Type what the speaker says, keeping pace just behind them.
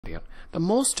The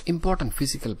most important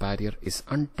physical barrier is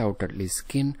undoubtedly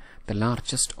skin, the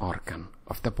largest organ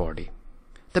of the body.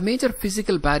 The major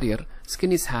physical barrier,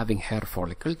 skin is having hair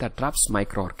follicle that traps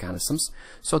microorganisms.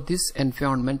 So this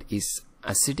environment is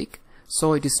acidic,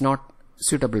 so it is not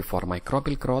suitable for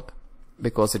microbial growth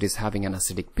because it is having an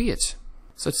acidic pH.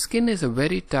 So skin is a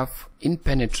very tough,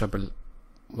 impenetrable,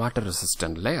 water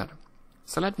resistant layer.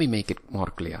 So let me make it more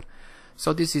clear.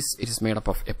 So it is made up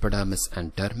of epidermis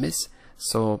and dermis.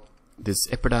 So this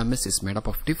epidermis is made up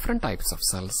of different types of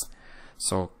cells.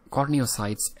 So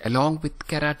corneocytes along with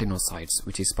keratinocytes,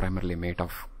 which is primarily made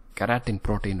of keratin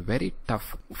protein, very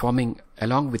tough, forming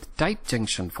along with tight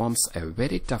junction forms a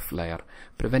very tough layer,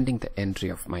 preventing the entry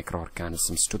of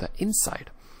microorganisms to the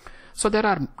inside. So there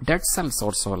are dead cells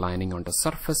also lining on the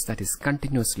surface that is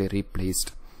continuously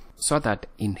replaced, so that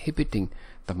inhibiting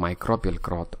the microbial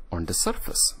growth on the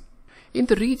surface. In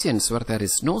the regions where there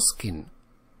is no skin,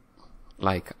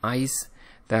 like eyes,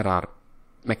 there are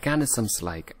mechanisms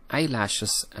like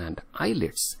eyelashes and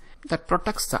eyelids that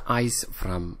protects the eyes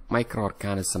from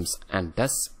microorganisms and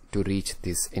dust to reach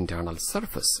this internal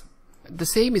surface. The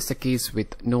same is the case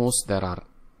with nose. There are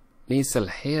nasal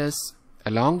hairs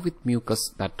along with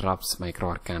mucus that traps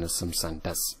microorganisms and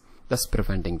dust, thus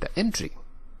preventing the entry.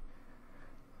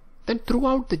 Then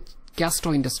throughout the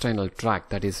gastrointestinal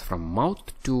tract, that is from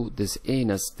mouth to this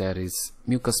anus, there is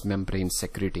mucous membrane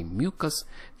secreting mucus.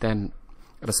 Then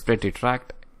respiratory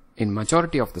tract, in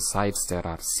majority of the sites there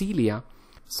are cilia.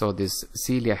 So this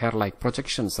cilia, hair-like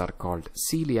projections are called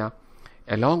cilia,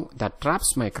 along that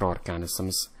traps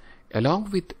microorganisms.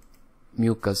 Along with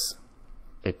mucus,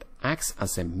 it acts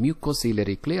as a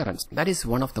mucociliary clearance. That is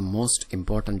one of the most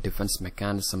important defense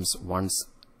mechanisms once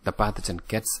the pathogen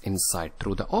gets inside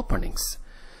through the openings.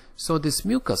 So this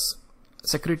mucus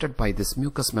secreted by this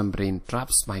mucous membrane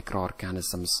traps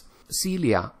microorganisms.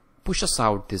 Cilia pushes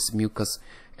out this mucus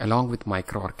along with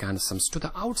microorganisms to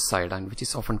the outside, and which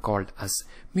is often called as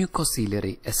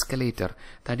mucociliary escalator.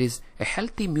 That is, a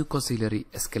healthy mucociliary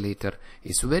escalator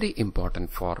is very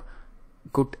important for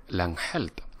good lung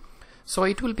health. So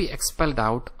it will be expelled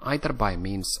out either by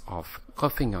means of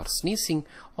coughing or sneezing,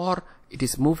 or it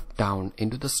is moved down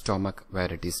into the stomach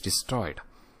where it is destroyed.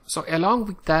 So along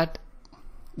with that,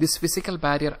 this physical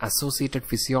barrier associated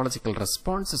physiological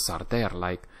responses are there,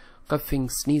 like coughing,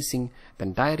 sneezing,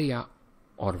 then diarrhea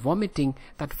or vomiting,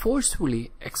 that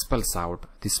forcefully expels out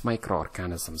these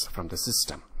microorganisms from the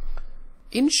system.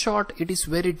 In short, it is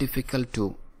very difficult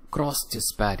to cross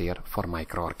this barrier for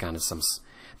microorganisms.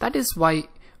 That is why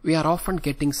we are often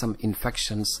getting some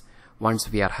infections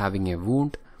once we are having a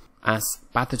wound, as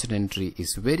pathogen entry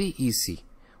is very easy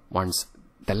once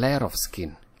the layer of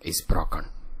skin is broken,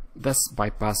 thus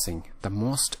bypassing the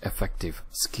most effective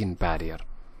skin barrier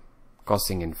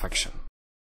causing infection.